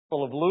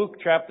Of Luke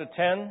chapter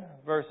 10,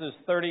 verses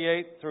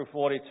 38 through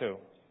 42.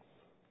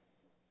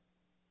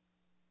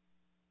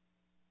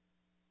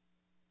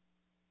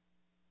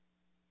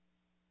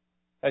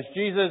 As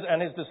Jesus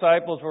and his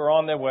disciples were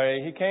on their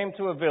way, he came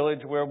to a village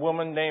where a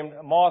woman named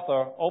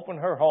Martha opened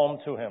her home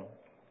to him.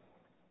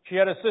 She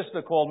had a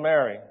sister called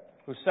Mary,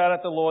 who sat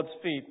at the Lord's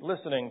feet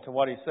listening to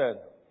what he said.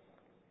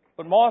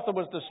 But Martha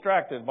was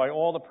distracted by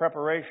all the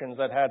preparations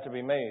that had to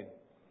be made.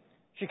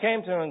 She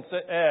came to him and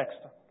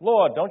asked,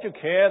 "Lord, don't you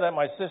care that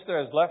my sister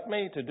has left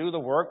me to do the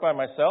work by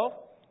myself?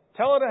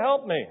 Tell her to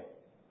help me."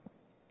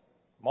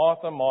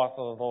 "Martha, Martha,"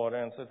 the Lord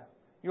answered,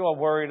 "you are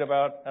worried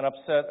about and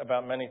upset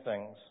about many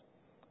things,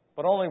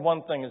 but only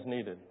one thing is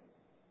needed.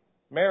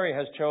 Mary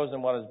has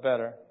chosen what is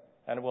better,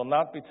 and it will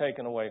not be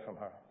taken away from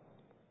her."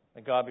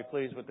 May God be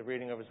pleased with the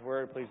reading of his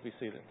word. Please be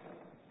seated.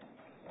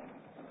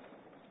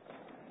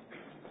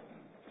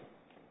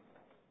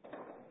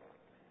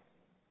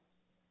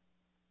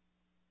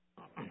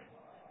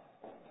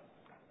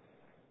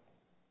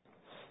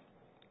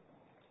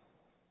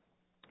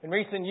 In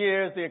recent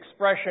years, the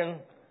expression,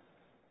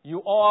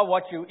 "you are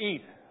what you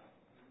eat,"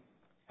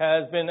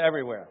 has been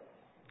everywhere.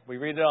 We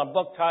read it on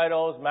book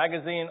titles,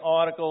 magazine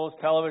articles,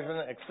 television,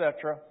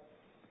 etc.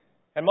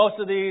 And most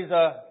of these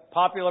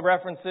popular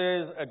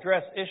references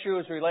address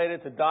issues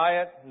related to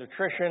diet,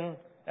 nutrition,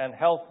 and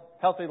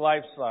healthy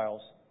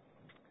lifestyles.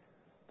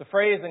 The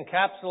phrase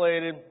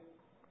encapsulated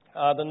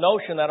the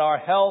notion that our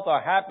health,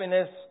 our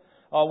happiness,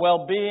 our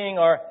well-being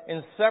are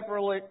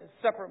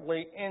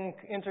separately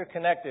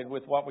interconnected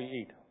with what we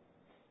eat.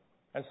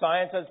 And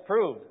science has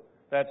proved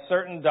that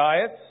certain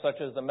diets, such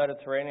as the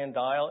Mediterranean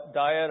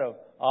diet of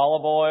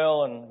olive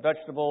oil and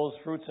vegetables,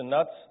 fruits and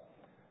nuts,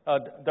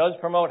 does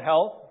promote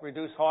health,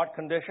 reduce heart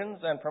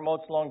conditions, and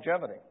promotes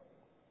longevity.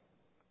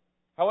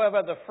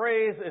 However, the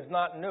phrase is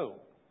not new.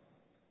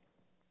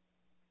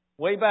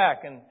 Way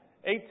back in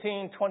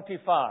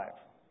 1825,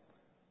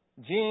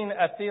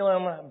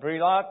 Jean-Etienne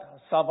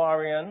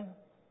Brillat-Savarin,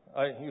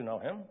 you know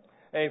him,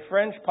 a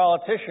French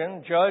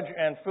politician, judge,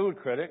 and food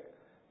critic,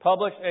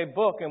 published a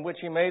book in which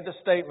he made the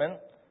statement,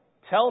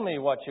 "Tell me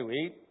what you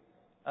eat,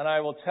 and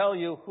I will tell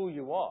you who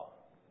you are,"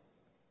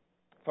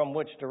 from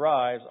which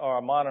derives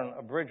our modern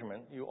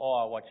abridgment, "You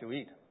are what you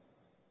eat."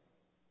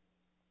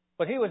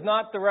 But he was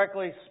not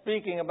directly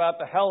speaking about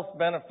the health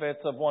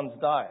benefits of one's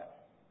diet.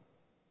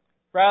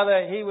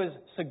 Rather, he was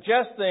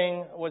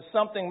suggesting was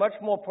something much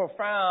more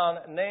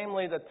profound,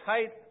 namely the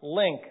tight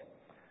link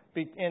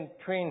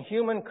between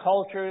human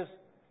cultures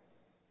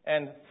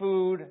and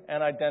food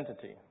and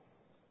identity.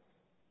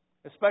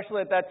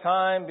 Especially at that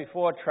time,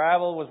 before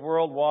travel was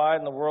worldwide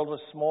and the world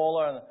was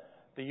smaller and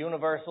the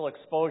universal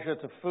exposure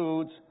to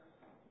foods,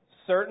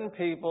 certain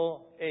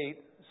people ate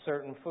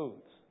certain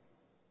foods.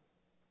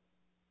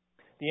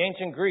 The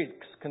ancient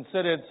Greeks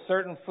considered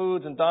certain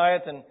foods and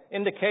diets an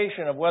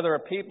indication of whether a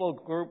people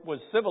group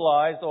was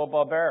civilized or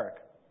barbaric.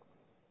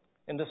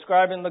 In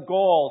describing the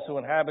Gauls who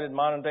inhabited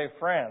modern-day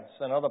France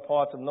and other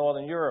parts of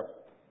northern Europe,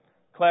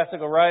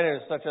 classical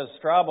writers such as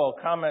Strabo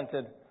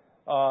commented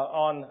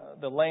on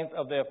the length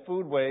of their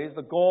foodways.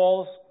 The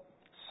Gauls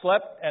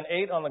slept and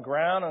ate on the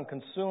ground and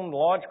consumed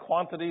large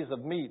quantities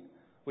of meat,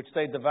 which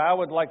they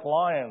devoured like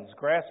lions,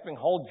 grasping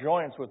whole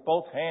joints with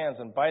both hands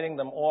and biting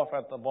them off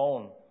at the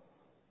bone.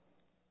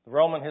 The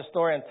Roman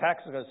historian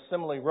Tacitus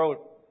similarly wrote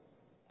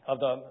of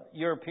the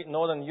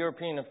northern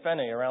European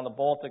Feni around the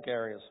Baltic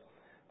areas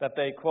that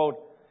they, quote,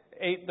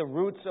 ate the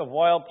roots of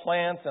wild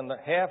plants and the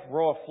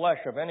half-raw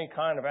flesh of any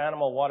kind of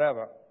animal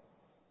whatever.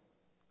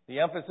 The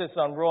emphasis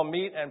on raw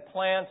meat and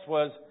plants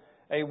was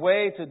a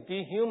way to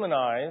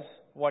dehumanize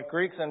what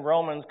Greeks and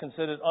Romans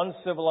considered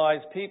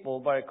uncivilized people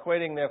by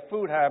equating their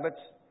food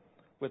habits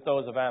with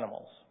those of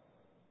animals.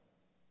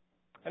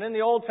 And in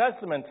the Old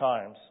Testament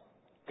times,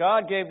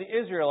 God gave the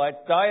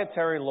Israelites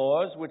dietary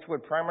laws which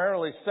would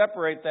primarily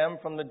separate them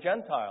from the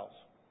Gentiles.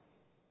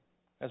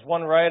 As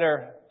one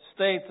writer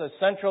states, a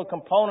central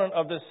component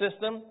of this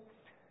system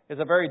is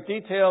a very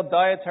detailed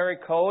dietary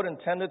code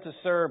intended to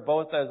serve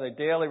both as a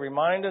daily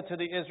reminder to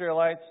the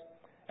Israelites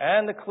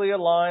and a clear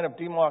line of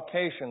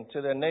demarcation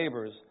to their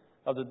neighbors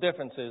of the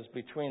differences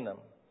between them.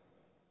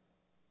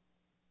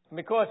 And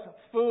because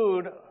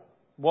food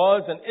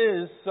was and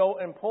is so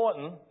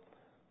important,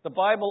 the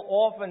Bible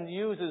often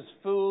uses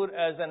food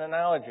as an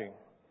analogy,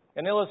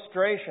 an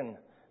illustration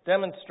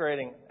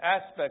demonstrating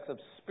aspects of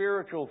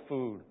spiritual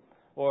food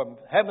or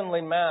heavenly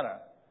manna,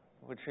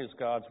 which is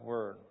God's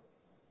Word.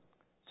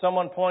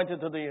 Someone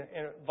pointed to the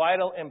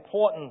vital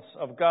importance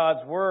of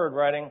God's Word,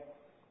 writing,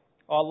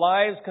 "Our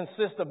lives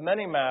consist of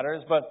many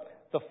matters, but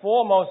the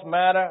foremost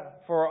matter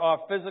for our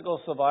physical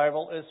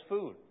survival is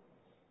food.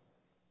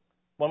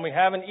 When we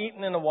haven't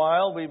eaten in a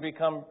while, it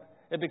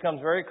becomes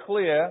very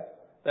clear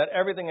that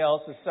everything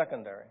else is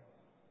secondary.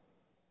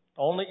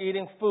 Only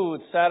eating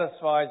food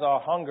satisfies our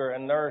hunger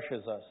and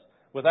nourishes us.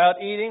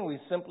 Without eating, we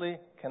simply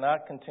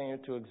cannot continue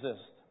to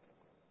exist."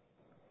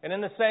 And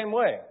in the same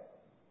way,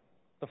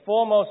 the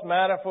foremost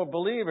matter for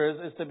believers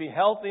is to be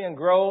healthy and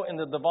grow in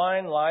the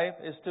divine life,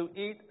 is to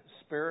eat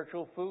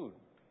spiritual food.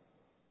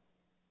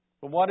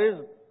 But what is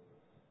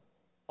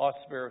are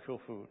spiritual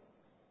food?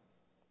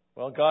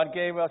 Well, God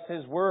gave us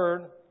His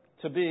Word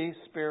to be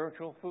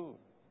spiritual food.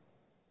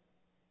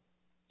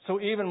 So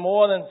even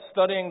more than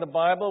studying the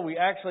Bible, we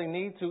actually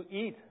need to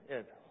eat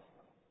it.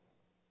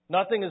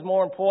 Nothing is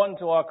more important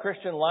to our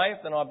Christian life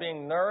than our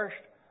being nourished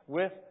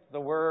with the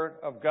Word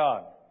of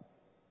God.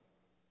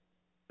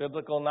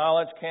 Biblical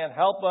knowledge can't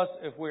help us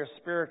if we're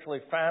spiritually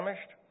famished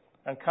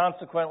and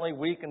consequently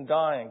weak and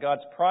dying.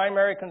 God's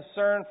primary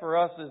concern for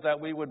us is that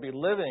we would be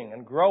living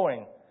and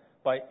growing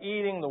by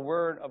eating the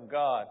Word of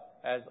God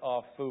as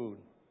our food.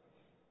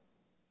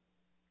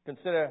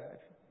 Consider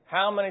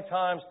how many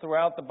times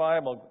throughout the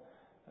Bible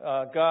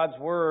God's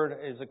Word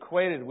is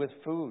equated with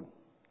food.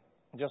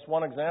 Just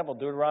one example,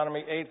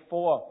 Deuteronomy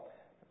 8:4,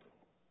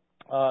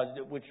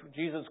 which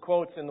Jesus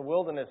quotes in the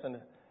wilderness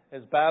in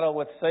his battle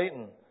with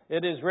Satan.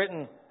 It is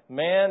written,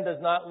 "Man does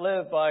not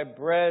live by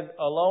bread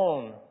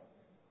alone,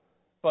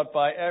 but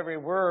by every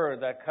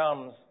word that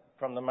comes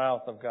from the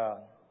mouth of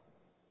God."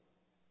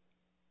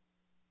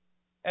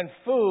 And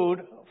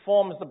food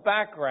forms the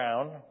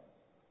background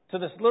to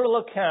this little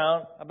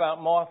account about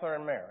Martha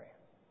and Mary.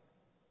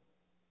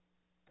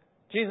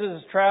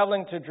 Jesus is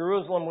traveling to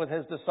Jerusalem with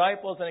his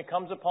disciples, and he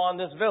comes upon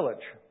this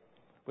village,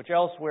 which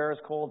elsewhere is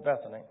called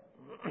Bethany.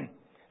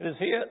 It is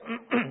here,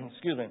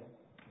 excuse me.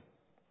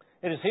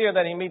 It is here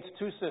that he meets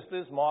two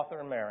sisters, Martha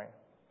and Mary.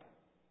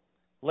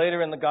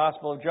 Later in the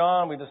Gospel of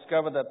John, we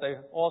discover that they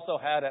also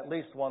had at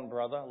least one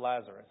brother,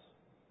 Lazarus.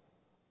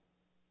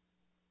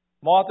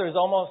 Martha is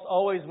almost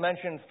always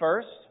mentioned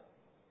first,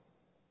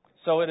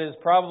 so it is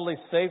probably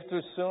safe to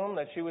assume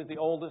that she was the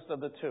oldest of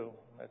the two.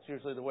 That's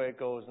usually the way it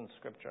goes in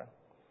Scripture.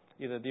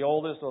 Either the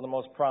oldest or the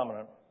most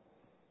prominent.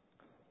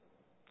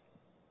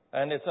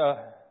 And it's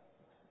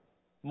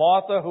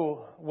Martha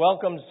who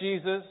welcomes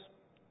Jesus,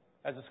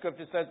 as the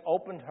Scripture says,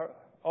 opened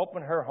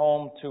her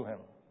home to him.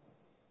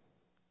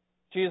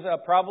 She is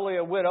probably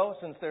a widow,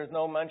 since there's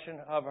no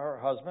mention of her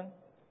husband.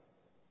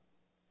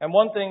 And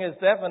one thing is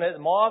definite,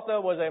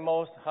 Martha was a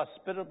most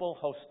hospitable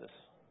hostess.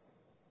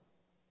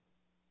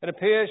 It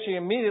appears she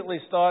immediately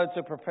started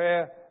to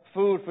prepare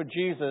food for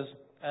Jesus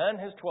and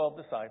his 12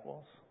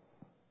 disciples.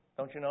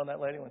 Don't you know that,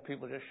 lady, when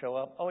people just show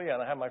up? Oh, yeah,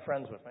 and I have my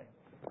friends with me.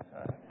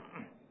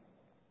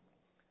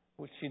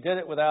 She did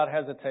it without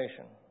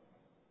hesitation.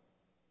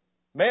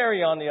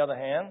 Mary, on the other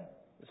hand,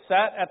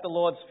 sat at the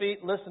Lord's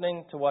feet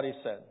listening to what he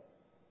said.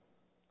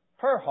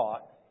 Her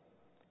heart,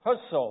 her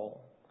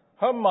soul,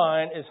 her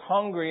mind is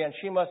hungry, and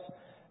she must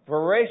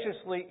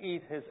voraciously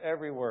eat his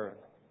every word.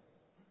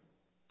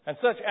 And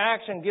such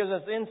action gives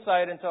us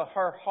insight into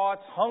her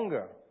heart's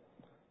hunger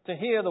to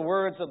hear the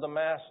words of the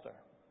Master.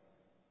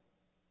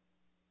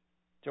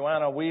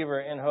 Joanna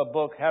Weaver, in her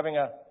book, Having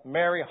a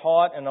Mary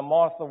Heart in a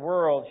Martha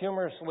World,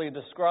 humorously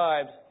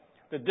describes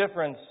the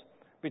difference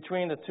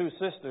between the two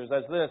sisters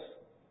as this: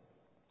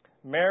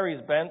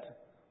 Mary's bent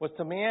was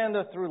to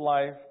meander through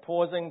life,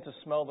 pausing to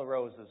smell the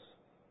roses.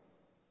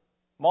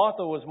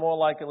 Martha was more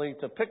likely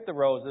to pick the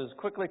roses,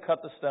 quickly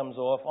cut the stems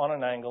off on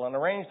an angle, and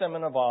arrange them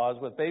in a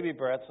vase with baby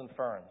breaths and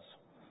ferns.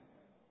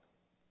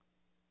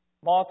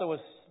 Martha was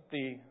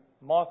the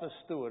Martha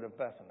Stewart of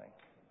Bethany.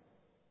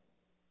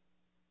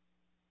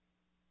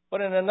 But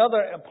in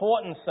another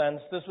important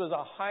sense, this was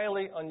a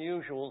highly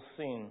unusual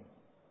scene.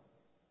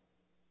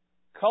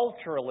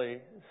 Culturally,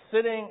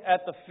 sitting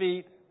at the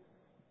feet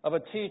of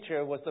a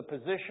teacher was the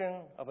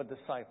position of a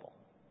disciple,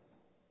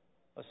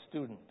 a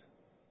student.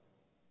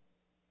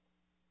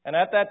 And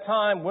at that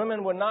time,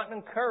 women were not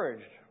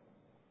encouraged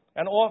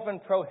and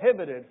often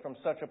prohibited from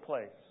such a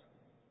place.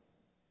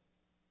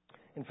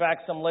 In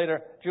fact, some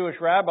later Jewish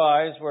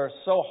rabbis were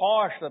so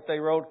harsh that they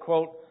wrote,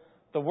 quote,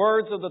 "The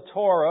words of the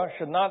Torah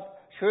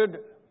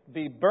should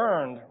be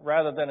burned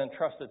rather than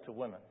entrusted to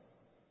women."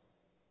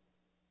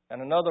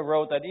 And another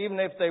wrote that even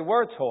if they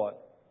were taught,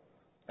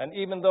 and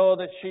even though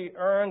that she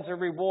earns a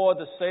reward,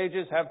 the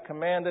sages have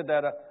commanded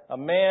that a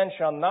man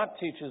shall not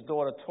teach his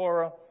daughter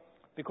Torah,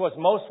 because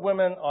most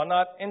women are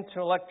not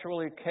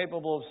intellectually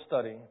capable of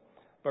study,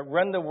 but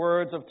render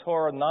words of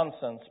Torah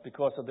nonsense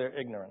because of their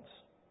ignorance.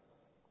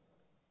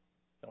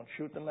 Don't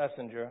shoot the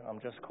messenger, I'm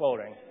just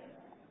quoting.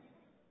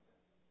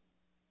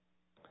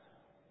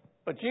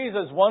 But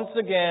Jesus once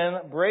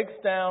again breaks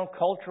down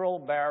cultural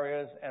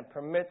barriers and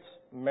permits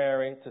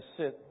Mary to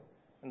sit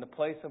in the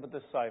place of a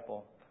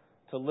disciple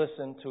to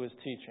listen to his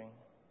teaching.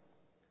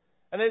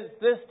 And it's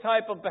this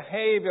type of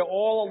behavior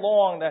all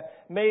along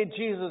that made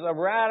Jesus a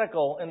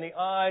radical in the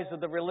eyes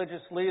of the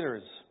religious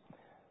leaders.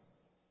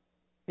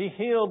 He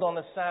healed on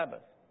the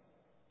Sabbath.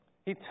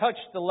 He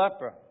touched the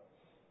leper.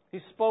 He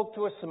spoke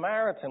to a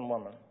Samaritan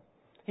woman.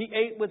 He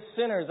ate with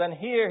sinners, and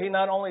here he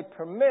not only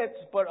permits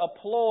but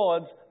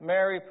applauds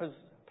Mary's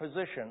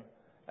position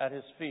at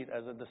his feet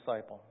as a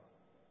disciple.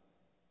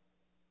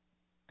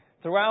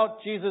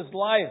 Throughout Jesus'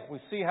 life, we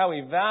see how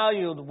he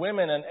valued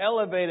women and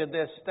elevated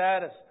their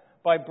status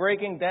by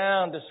breaking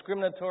down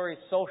discriminatory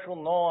social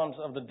norms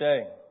of the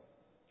day.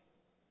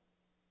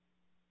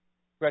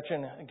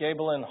 Gretchen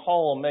Gabelin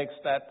Hull makes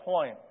that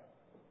point.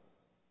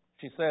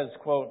 She says,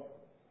 quote,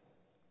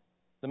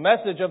 The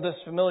message of this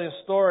familiar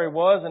story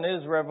was and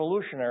is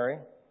revolutionary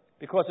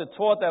because it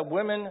taught that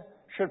women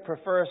should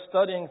prefer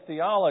studying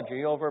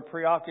theology over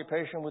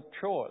preoccupation with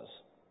chores.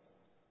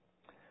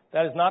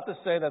 That is not to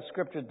say that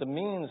Scripture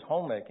demeans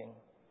homemaking,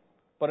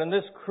 but in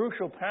this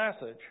crucial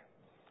passage,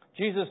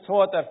 Jesus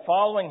taught that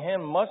following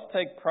Him must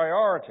take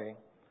priority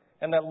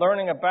and that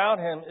learning about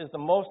Him is the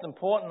most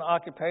important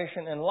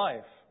occupation in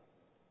life.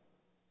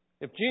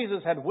 If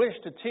Jesus had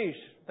wished to teach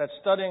that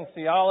studying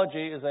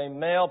theology is a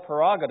male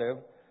prerogative,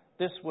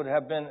 this would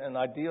have been an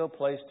ideal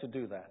place to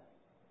do that.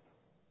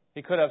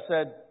 He could have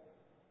said,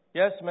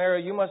 "Yes,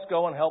 Mary, you must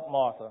go and help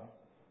Martha.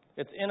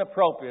 It's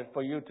inappropriate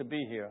for you to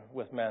be here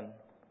with men."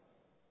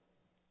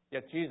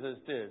 Yet Jesus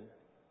did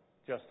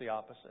just the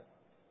opposite.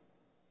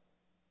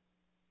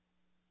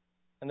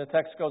 And the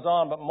text goes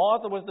on, but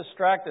Martha was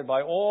distracted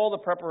by all the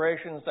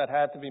preparations that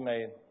had to be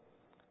made.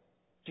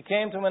 She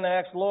came to him and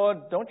asked,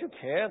 "Lord, don't you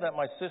care that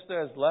my sister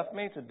has left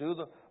me to do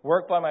the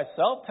work by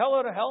myself? Tell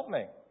her to help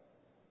me."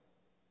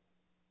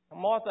 And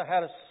Martha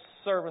had a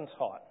servant's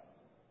heart,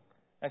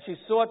 and she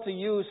sought to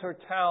use her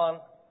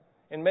talent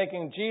in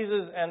making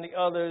Jesus and the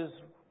others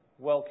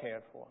well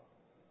cared for.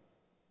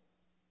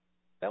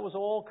 That was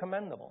all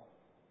commendable.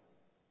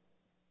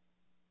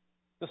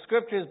 The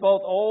Scriptures,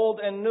 both Old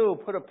and New,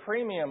 put a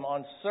premium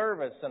on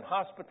service and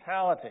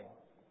hospitality.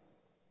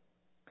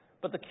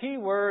 But the key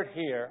word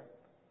here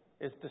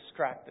is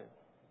distracted.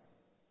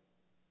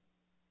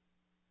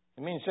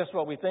 It means just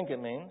what we think it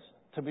means,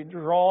 to be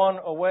drawn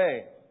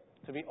away,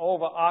 to be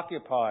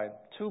overoccupied,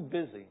 too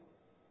busy.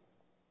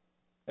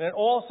 And it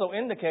also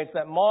indicates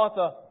that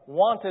Martha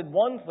wanted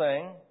one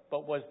thing,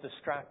 but was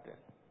distracted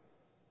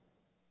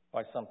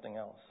by something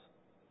else.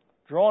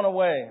 Drawn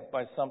away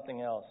by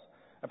something else.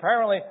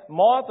 Apparently,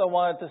 Martha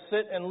wanted to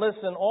sit and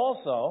listen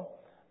also,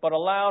 but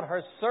allowed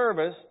her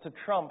service to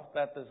trump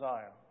that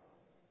desire.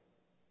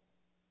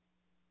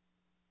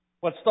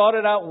 What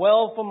started out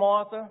well for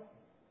Martha,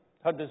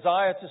 her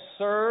desire to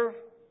serve,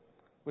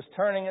 was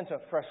turning into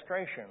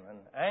frustration and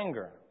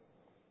anger.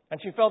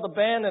 And she felt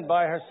abandoned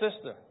by her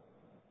sister.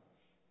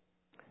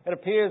 It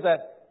appears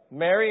that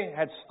Mary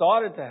had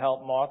started to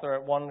help Martha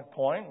at one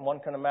point. One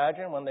can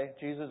imagine when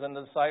Jesus and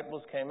the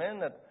disciples came in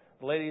that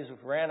the ladies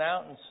ran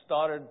out and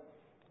started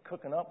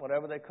cooking up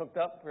whatever they cooked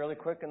up really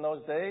quick in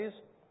those days.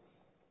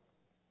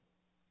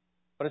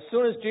 But as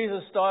soon as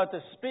Jesus started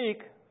to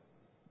speak,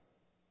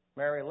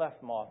 Mary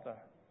left Martha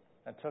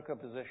and took her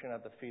position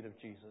at the feet of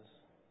Jesus.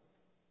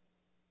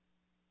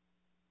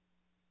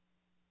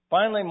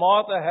 Finally,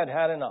 Martha had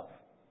had enough.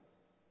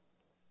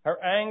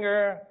 Her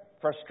anger,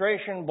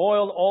 frustration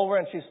boiled over,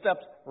 and she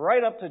stepped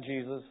right up to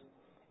Jesus,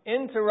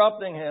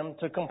 interrupting him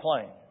to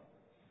complain.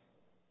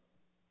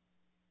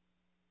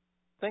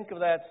 Think of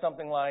that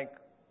something like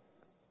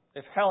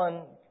if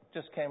Helen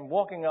just came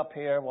walking up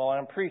here while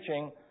I'm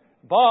preaching,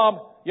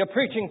 "Bob, you're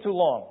preaching too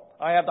long.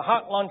 I have the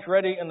hot lunch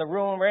ready in the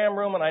ram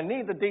room, and I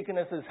need the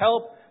deaconess's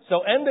help,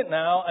 so end it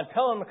now and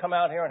tell him to come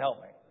out here and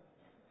help me."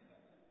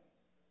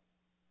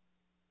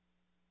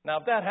 Now,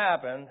 if that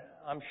happened,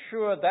 I'm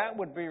sure that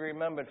would be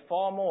remembered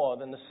far more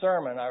than the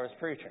sermon I was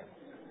preaching.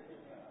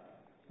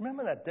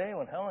 Remember that day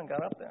when Helen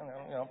got up there?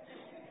 You know.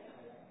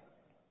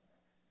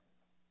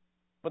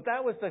 But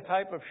that was the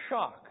type of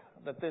shock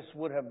that this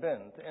would have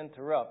been to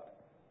interrupt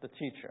the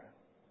teacher.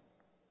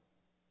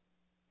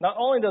 Not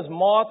only does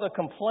Martha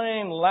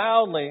complain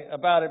loudly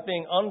about it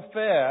being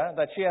unfair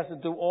that she has to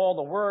do all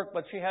the work,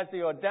 but she has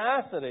the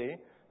audacity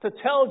to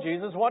tell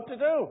Jesus what to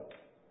do.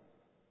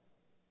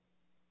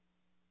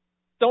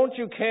 "Don't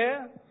you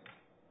care?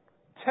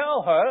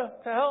 Tell her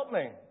to help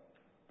me."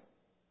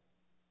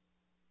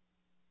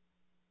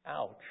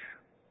 Ouch.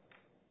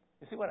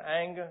 You see what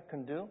anger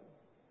can do?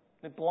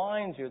 It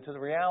blinds you to the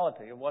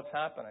reality of what's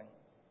happening.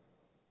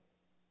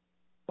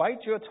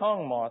 Bite your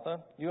tongue,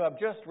 Martha. You have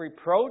just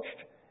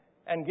reproached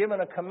and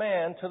given a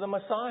command to the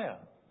Messiah.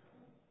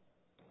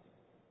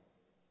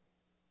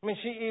 I mean,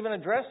 she even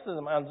addressed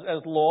him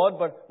as Lord,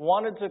 but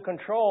wanted to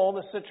control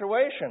the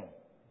situation.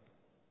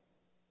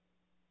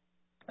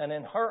 And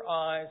in her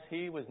eyes,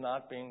 he was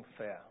not being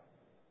fair.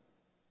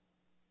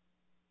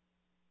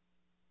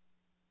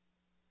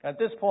 At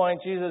this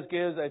point, Jesus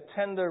gives a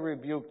tender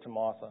rebuke to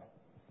Martha.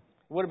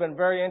 It would have been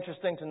very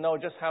interesting to know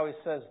just how he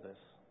says this.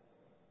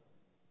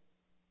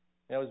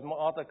 It was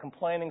Martha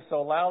complaining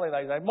so loudly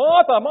that he's like,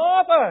 "Martha,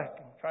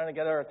 Martha!" Trying to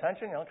get her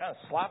attention, kind of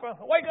slap her.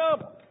 "Wake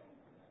up!"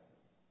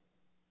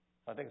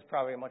 I think it's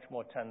probably much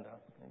more tender.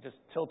 Just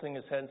tilting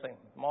his head and saying,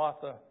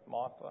 "Martha,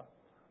 Martha.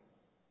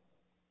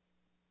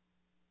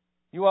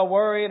 You are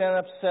worried and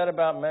upset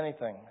about many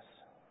things,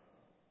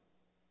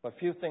 but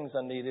few things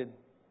are needed,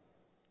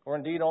 or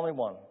indeed only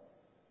one.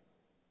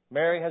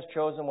 Mary has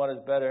chosen what is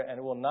better, and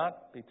it will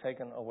not be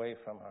taken away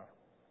from her."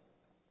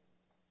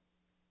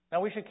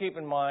 Now we should keep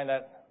in mind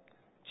that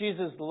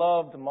Jesus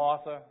loved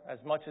Martha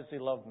as much as he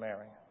loved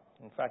Mary.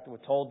 In fact, we're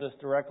told this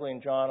directly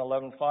in John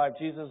 11:5.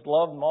 Jesus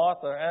loved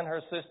Martha and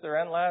her sister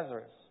and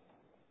Lazarus.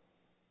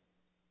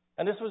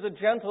 And this was a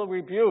gentle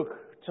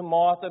rebuke to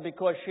Martha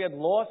because she had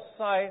lost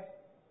sight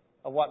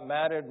of what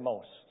mattered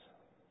most.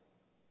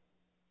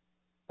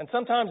 And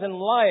sometimes in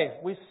life,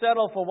 we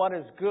settle for what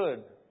is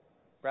good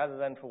rather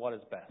than for what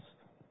is best.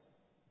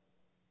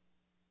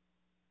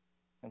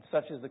 And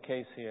such is the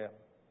case here.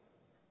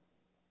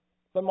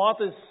 But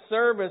Martha's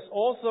service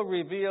also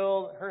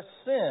revealed her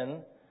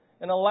sin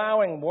in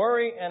allowing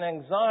worry and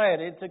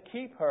anxiety to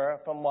keep her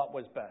from what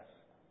was best.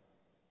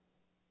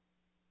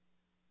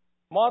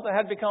 Martha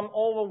had become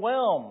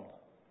overwhelmed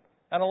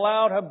and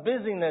allowed her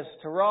busyness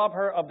to rob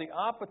her of the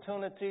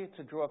opportunity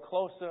to draw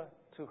closer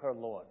to her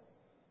Lord.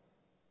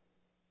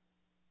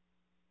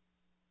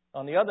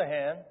 On the other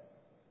hand,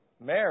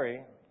 Mary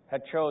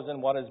had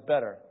chosen what is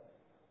better,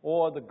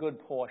 or the good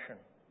portion.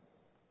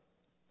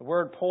 The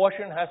word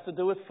portion has to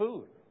do with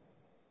food.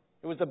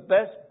 It was the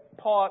best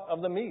part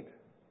of the meat.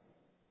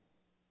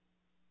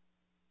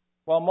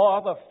 While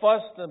Martha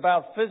fussed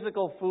about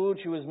physical food,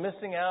 she was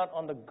missing out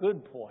on the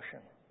good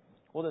portion,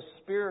 or the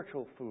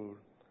spiritual food,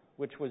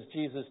 which was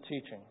Jesus'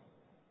 teaching.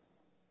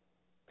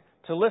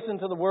 To listen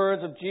to the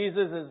words of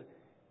Jesus is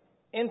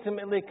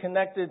intimately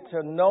connected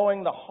to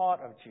knowing the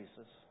heart of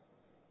Jesus.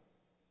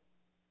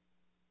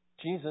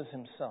 Jesus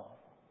himself.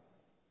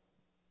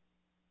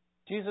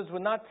 Jesus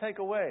would not take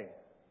away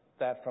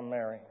that from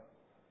Mary.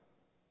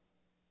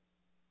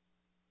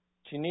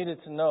 She needed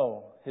to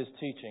know his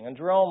teaching. And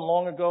Jerome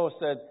long ago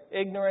said,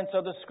 ignorance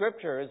of the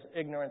Scripture is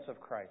ignorance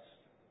of Christ.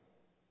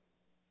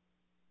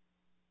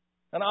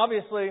 And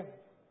obviously,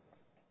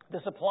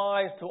 this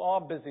applies to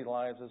our busy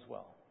lives as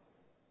well.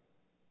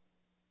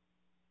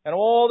 And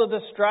all the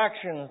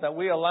distractions that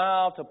we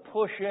allow to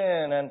push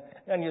in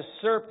and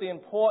usurp the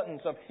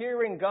importance of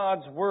hearing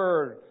God's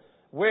Word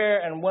where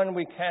and when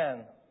we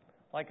can,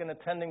 like in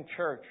attending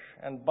church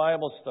and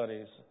Bible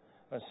studies,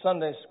 or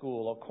Sunday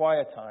school, or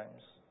quiet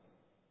times.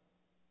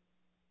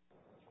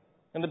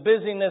 In the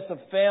busyness of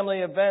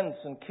family events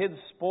and kids'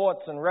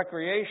 sports and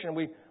recreation,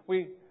 we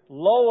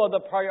lower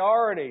the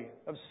priority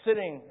of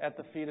sitting at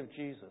the feet of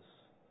Jesus.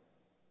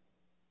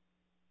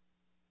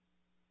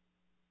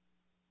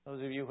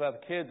 Those of you who have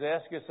kids,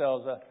 ask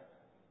yourselves,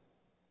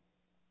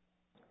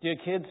 do your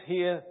kids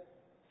hear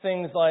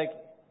things like,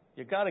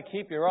 you got to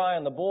keep your eye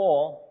on the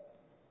ball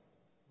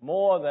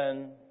more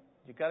than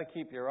you got to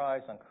keep your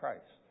eyes on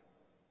Christ?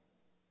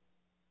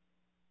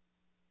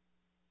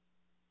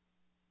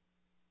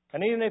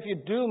 And even if you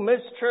do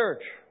miss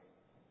church,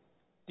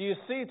 do you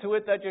see to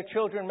it that your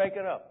children make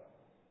it up?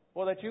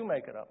 Or that you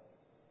make it up?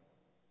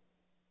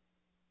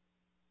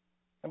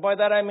 And by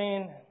that I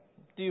mean,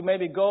 do you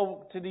maybe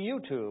go to the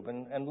YouTube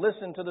and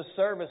listen to the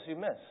service you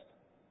missed?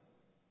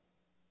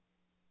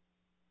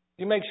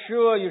 Do you make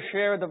sure you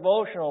share a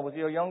devotional with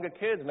your younger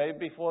kids, maybe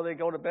before they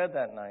go to bed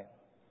that night?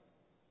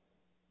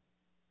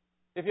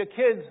 If your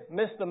kids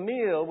miss the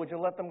meal, would you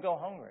let them go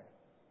hungry?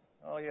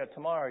 Oh yeah,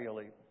 tomorrow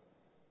you'll eat.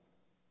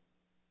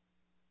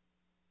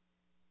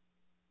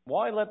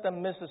 Why let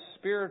them miss a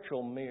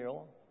spiritual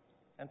meal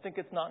and think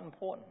it's not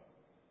important?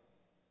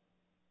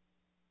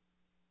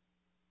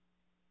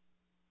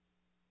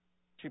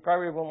 She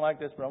probably won't like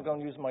this, but I'm going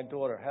to use my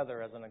daughter,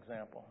 Heather, as an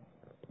example.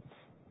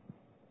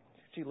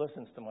 She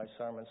listens to my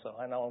sermon, so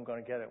I know I'm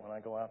going to get it when I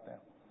go out there.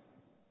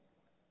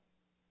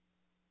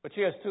 But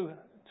she has two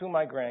of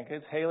my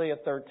grandkids. Haley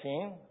at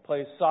 13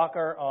 plays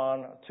soccer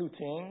on 2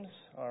 teams,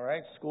 all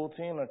right, school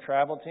team and a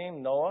travel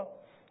team. Noah,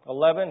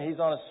 11, he's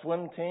on a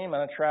swim team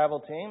and a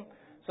travel team.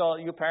 So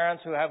you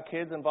parents who have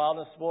kids involved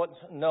in sports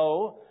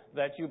know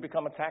that you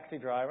become a taxi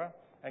driver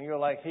and you're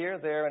like here,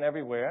 there, and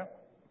everywhere.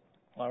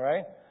 All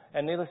right?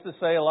 And needless to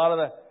say, a lot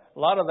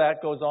of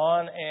that goes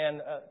on,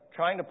 and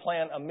trying to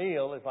plan a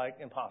meal is like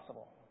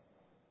impossible.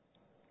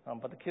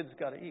 But the kids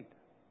got to eat.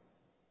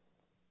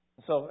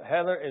 So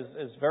Heather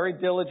is very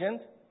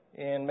diligent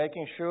in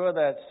making sure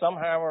that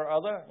somehow or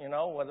other,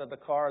 whether the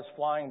car is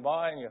flying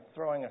by and you're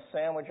throwing a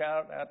sandwich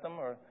out at them,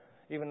 or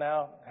even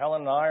now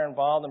Helen and I are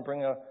involved in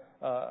bringing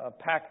a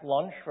packed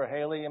lunch for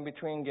Haley in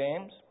between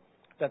games,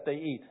 that they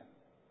eat.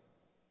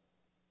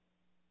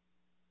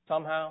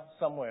 Somehow,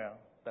 somewhere,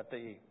 that they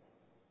eat.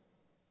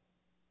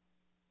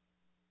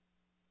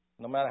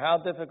 No matter how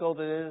difficult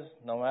it is,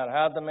 no matter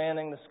how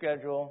demanding the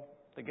schedule,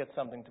 they get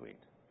something to eat.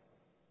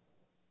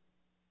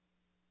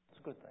 It's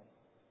a good thing.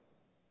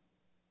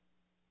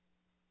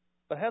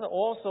 But Heather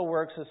also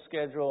works her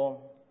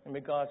schedule in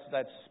regards to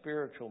that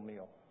spiritual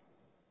meal.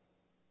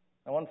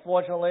 Now,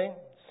 unfortunately,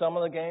 some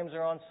of the games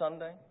are on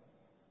Sunday,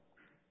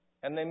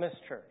 and they miss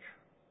church.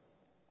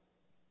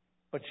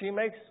 But she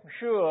makes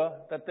sure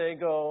that they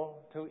go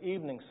to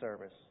evening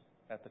service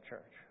at the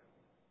church.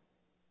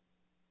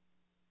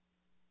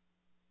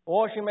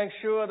 Or she makes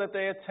sure that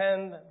they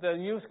attend the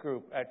youth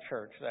group at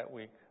church that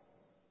week.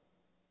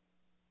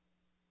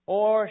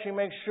 Or she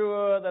makes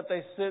sure that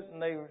they sit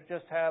and they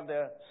just have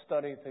their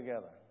study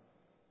together.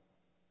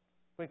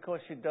 Because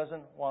she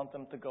doesn't want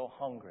them to go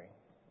hungry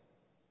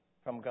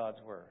from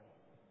God's Word.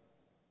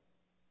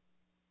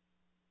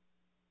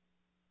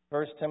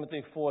 1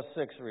 Timothy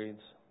 4:6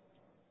 reads,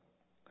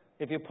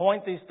 "If you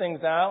point these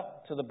things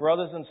out to the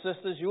brothers and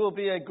sisters, you will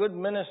be a good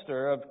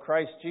minister of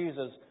Christ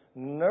Jesus,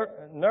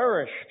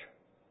 nourished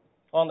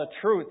on the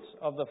truths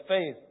of the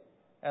faith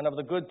and of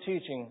the good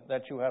teaching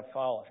that you have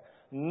followed.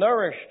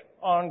 Nourished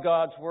on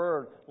God's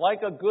Word,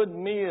 like a good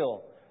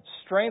meal,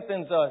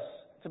 strengthens us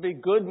to be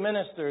good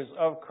ministers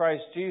of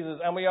Christ Jesus.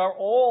 And we are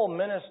all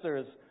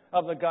ministers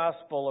of the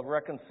gospel of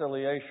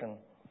reconciliation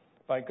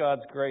by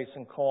God's grace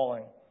and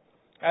calling.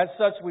 As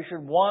such, we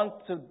should want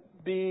to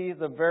be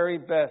the very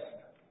best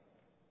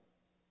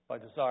by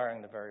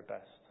desiring the very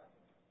best.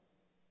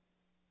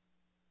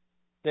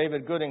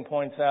 David Gooding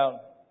points out,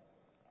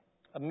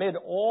 amid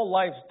all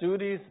life's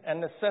duties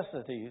and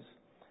necessities,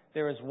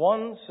 there is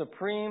one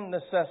supreme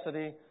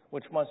necessity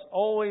which must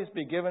always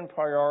be given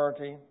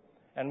priority,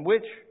 and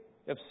which,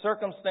 if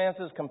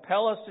circumstances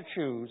compel us to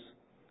choose,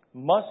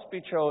 must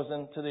be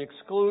chosen to the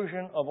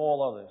exclusion of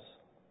all others.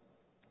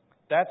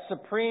 That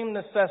supreme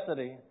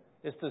necessity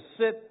is to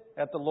sit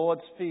at the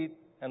Lord's feet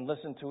and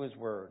listen to His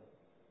Word.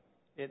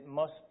 It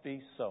must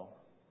be so.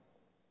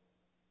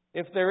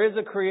 If there is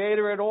a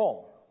Creator at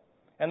all,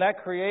 and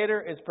that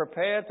Creator is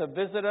prepared to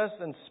visit us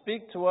and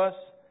speak to us,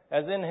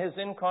 as in His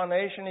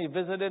incarnation He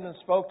visited and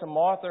spoke to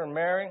Martha and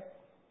Mary,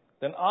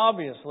 then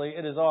obviously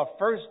it is our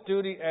first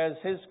duty as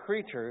His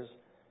creatures,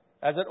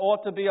 as it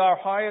ought to be our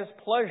highest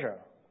pleasure,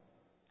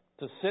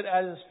 to sit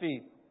at His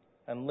feet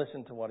and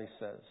listen to what He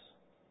says.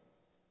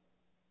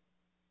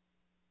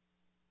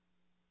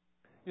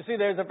 You see,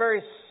 there's a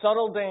very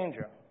subtle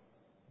danger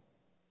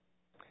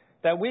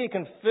that we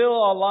can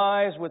fill our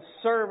lives with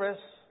service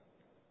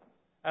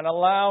and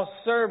allow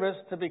service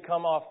to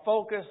become our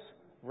focus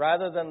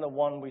rather than the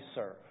one we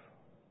serve.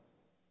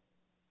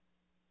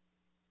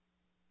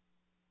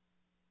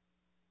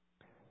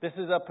 This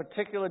is a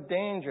particular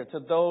danger to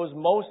those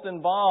most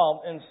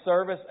involved in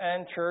service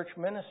and church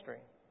ministry.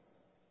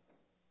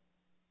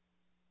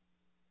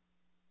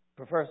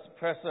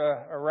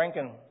 Professor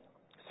Rankin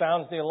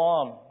sounds the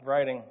alarm,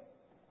 writing,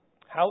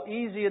 "How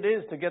easy it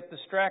is to get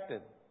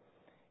distracted,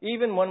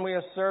 even when we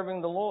are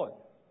serving the Lord.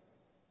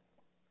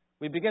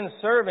 We begin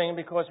serving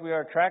because we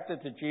are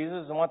attracted to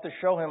Jesus and want to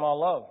show Him our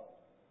love.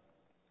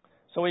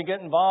 So we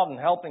get involved in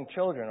helping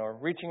children or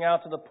reaching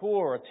out to the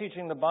poor or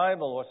teaching the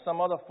Bible or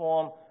some other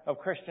form of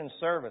Christian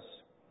service.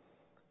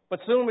 But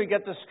soon we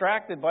get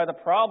distracted by the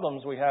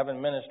problems we have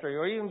in ministry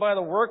or even by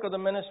the work of the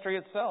ministry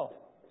itself.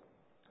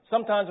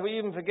 Sometimes we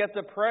even forget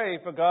to pray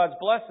for God's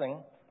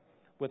blessing,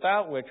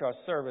 without which our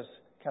service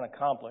can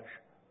accomplish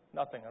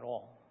nothing at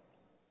all.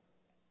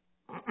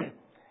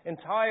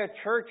 Entire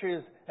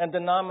churches and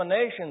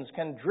denominations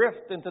can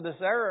drift into this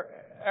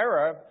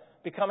era,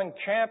 becoming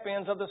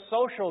champions of the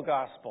social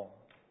gospel,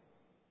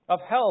 of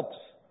helps,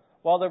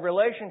 while the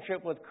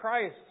relationship with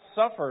Christ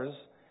suffers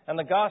and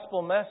the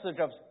gospel message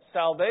of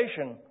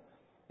salvation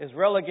is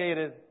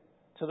relegated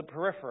to the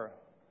periphery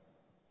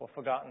or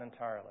forgotten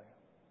entirely.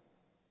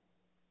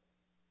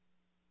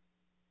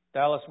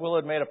 Dallas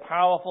Willard made a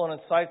powerful and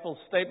insightful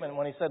statement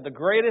when he said, "The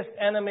greatest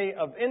enemy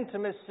of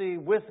intimacy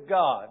with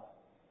God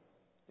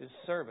is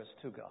service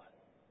to God."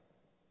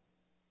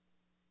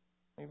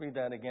 Let me read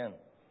that again.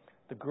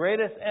 The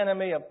greatest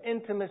enemy of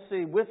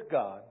intimacy with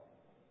God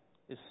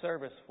is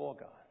service for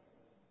God.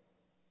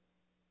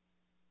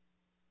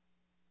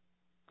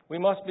 We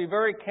must be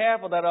very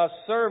careful that our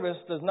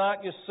service does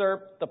not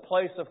usurp the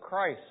place of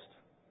Christ,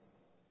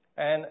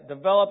 and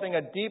developing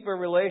a deeper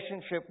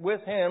relationship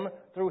with Him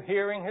through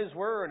hearing His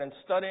Word and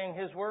studying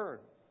His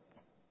Word.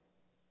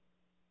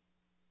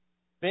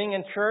 Being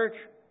in church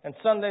and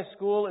Sunday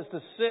school is to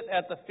sit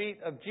at the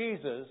feet of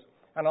Jesus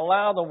and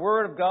allow the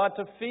Word of God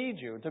to feed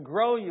you, to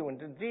grow you, and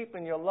to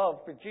deepen your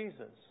love for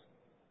Jesus.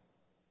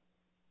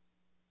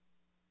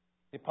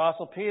 The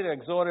Apostle Peter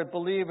exhorted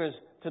believers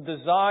to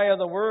desire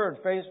the Word,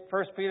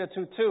 1 Peter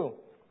 2:2.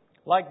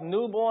 Like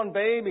newborn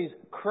babies,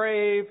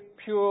 crave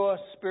pure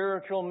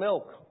spiritual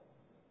milk,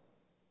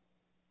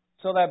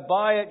 so that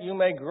by it you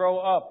may grow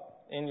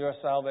up in your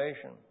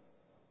salvation.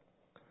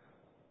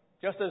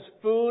 Just as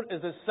food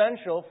is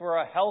essential for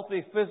a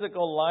healthy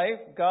physical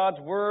life, God's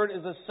Word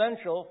is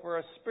essential for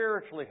a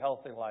spiritually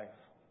healthy life.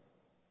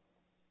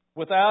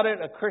 Without it,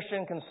 a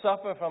Christian can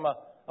suffer from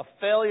a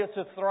failure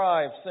to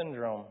thrive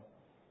syndrome,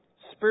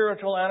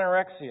 spiritual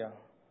anorexia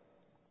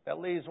that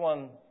leaves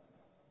one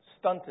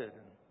stunted,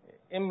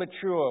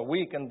 immature,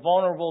 weak, and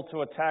vulnerable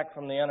to attack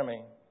from the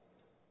enemy.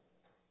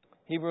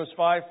 Hebrews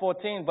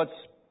 5:14, but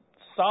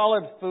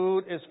solid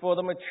food is for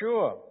the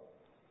mature,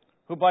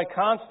 who by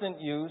constant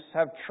use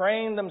have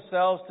trained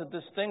themselves to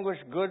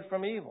distinguish good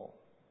from evil.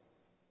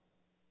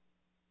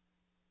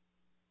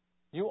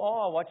 You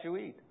are what you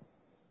eat.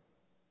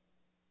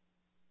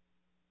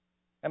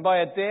 And by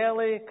a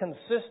daily,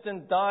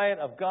 consistent diet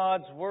of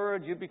God's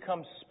Word, you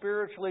become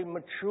spiritually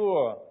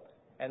mature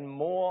and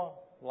more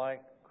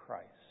like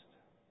Christ.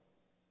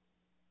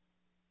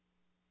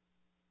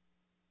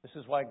 This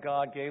is why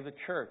God gave the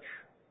church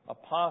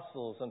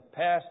apostles and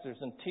pastors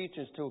and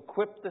teachers to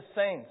equip the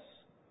saints,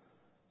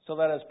 so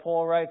that, as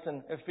Paul writes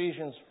in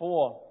Ephesians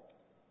 4,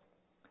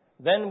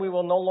 then we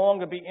will no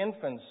longer be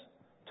infants,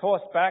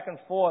 tossed back and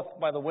forth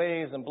by the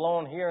waves and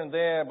blown here and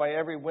there by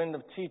every wind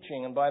of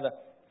teaching and by the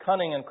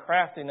cunning and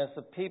craftiness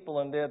of people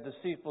and their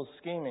deceitful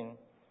scheming.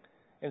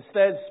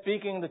 Instead,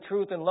 speaking the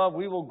truth in love,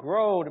 we will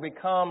grow to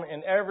become,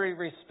 in every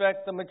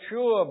respect, the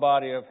mature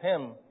body of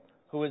Him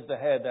who is the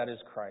head, that is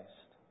Christ.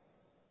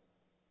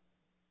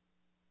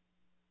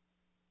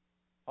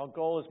 Our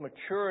goal is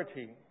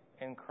maturity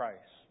in Christ.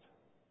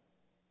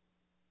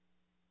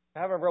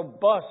 To have a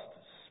robust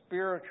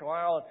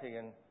spirituality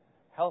and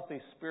healthy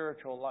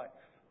spiritual life.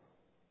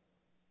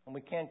 And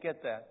we can't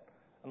get that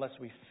unless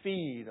we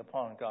feed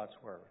upon God's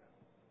Word.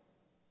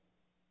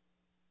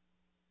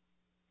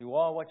 You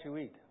are what you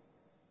eat.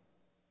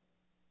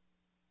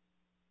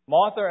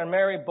 Martha and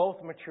Mary both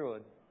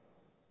matured.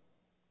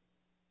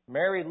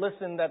 Mary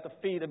listened at the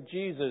feet of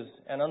Jesus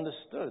and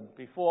understood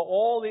before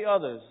all the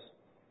others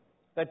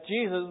that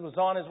Jesus was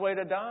on His way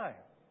to die.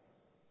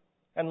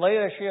 And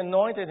later she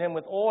anointed Him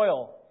with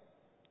oil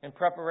in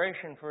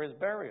preparation for His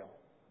burial.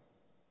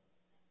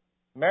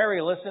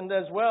 Mary listened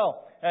as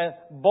well and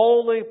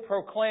boldly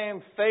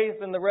proclaimed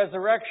faith in the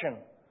resurrection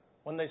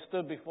when they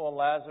stood before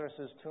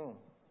Lazarus' tomb.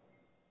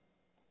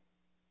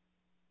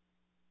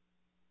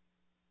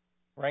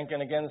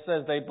 Rankin again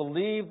says, they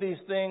believe these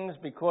things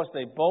because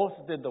they both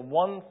did the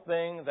one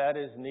thing that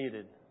is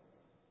needed,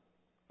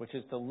 which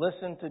is to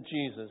listen to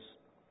Jesus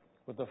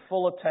with the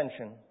full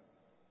attention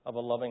of a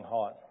loving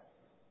heart.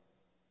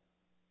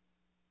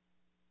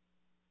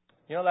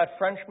 You know, that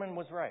Frenchman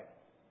was right.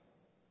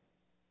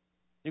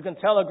 You can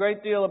tell a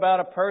great deal about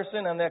a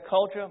person and their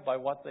culture by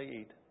what they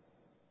eat.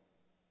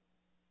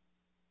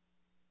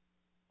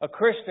 A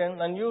Christian,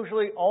 and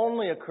usually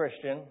only a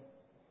Christian,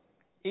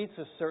 eats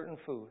a certain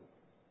food,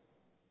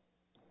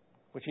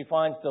 which he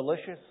finds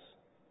delicious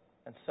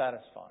and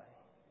satisfying.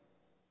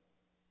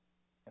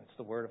 And it's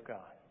the Word of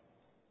God.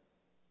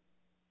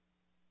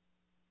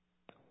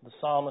 The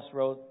psalmist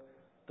wrote,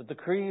 the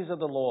decrees of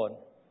the Lord,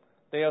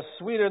 they are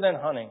sweeter than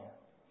honey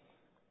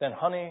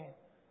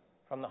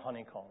from the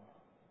honeycomb.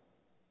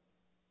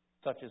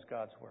 Such is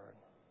God's Word.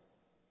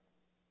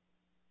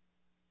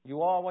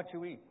 You are what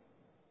you eat.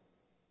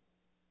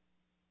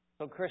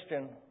 So,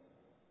 Christian,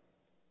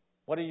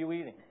 what are you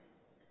eating?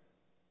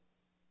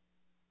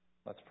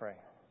 Let's pray.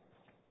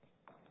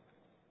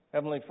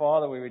 Heavenly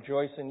Father, we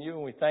rejoice in You,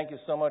 and we thank You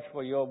so much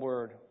for Your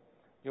Word.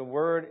 Your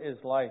Word is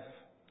life.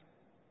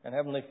 And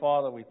Heavenly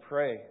Father, we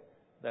pray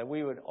that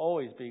we would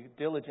always be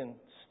diligent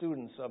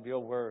students of Your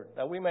Word,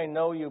 that we may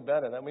know You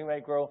better, that we may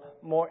grow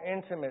more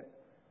intimate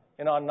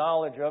in our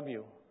knowledge of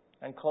You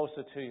and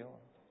closer to You.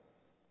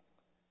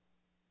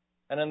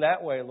 And in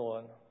that way,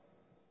 Lord,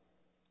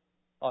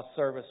 our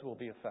service will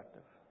be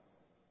effective.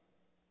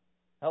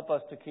 Help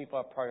us to keep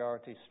our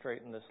priorities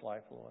straight in this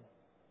life, Lord.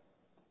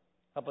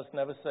 Help us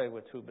never say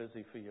we're too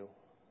busy for You.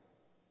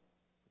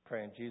 We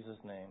pray in Jesus'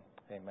 name,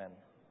 amen.